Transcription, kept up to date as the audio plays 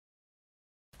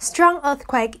Strong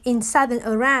earthquake in southern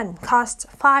Iran caused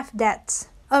 5 deaths.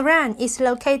 Iran is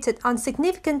located on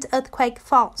significant earthquake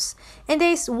faults, and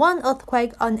there is one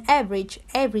earthquake on average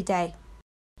every day.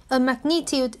 A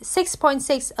magnitude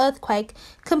 6.6 earthquake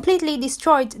completely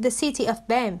destroyed the city of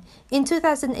Bam in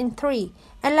 2003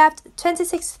 and left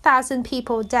 26,000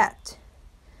 people dead.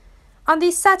 On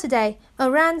this Saturday,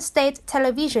 Iran state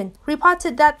television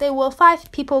reported that there were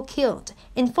 5 people killed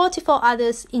and 44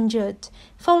 others injured,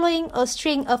 following a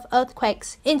string of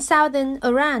earthquakes in southern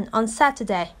Iran on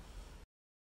Saturday.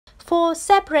 4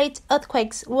 separate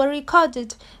earthquakes were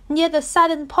recorded near the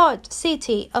southern port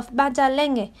city of Bandar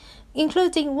Lenge,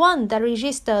 including one that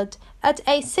registered at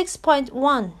a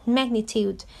 6.1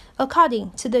 magnitude,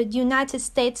 according to the United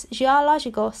States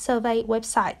Geological Survey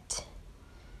website.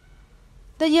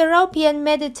 The European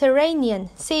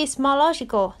Mediterranean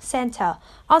Seismological Center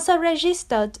also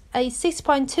registered a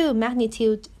 6.2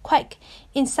 magnitude quake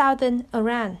in southern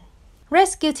Iran.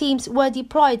 Rescue teams were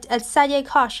deployed at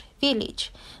Sayekosh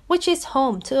village, which is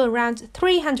home to around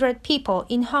 300 people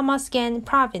in Hormozgan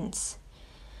province.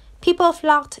 People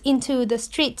flocked into the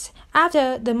streets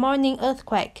after the morning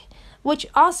earthquake, which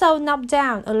also knocked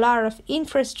down a lot of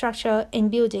infrastructure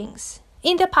and buildings.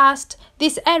 In the past,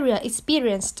 this area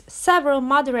experienced several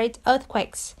moderate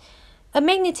earthquakes. A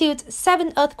magnitude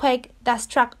 7 earthquake that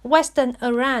struck western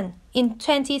Iran in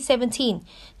 2017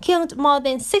 killed more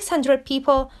than 600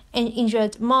 people and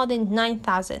injured more than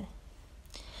 9,000.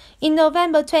 In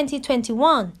November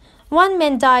 2021, one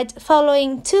man died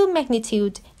following 2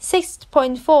 magnitude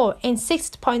 6.4 and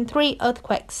 6.3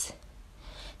 earthquakes.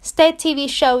 State TV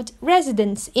showed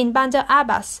residents in Bandar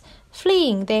Abbas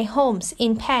fleeing their homes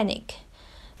in panic.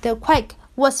 The quake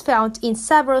was felt in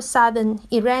several southern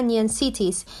Iranian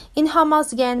cities in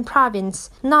Hormozgan province,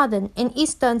 northern and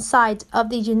eastern side of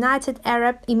the United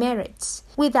Arab Emirates,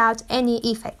 without any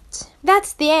effect.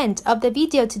 That's the end of the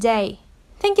video today.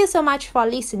 Thank you so much for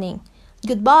listening.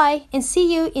 Goodbye and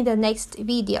see you in the next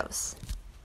videos.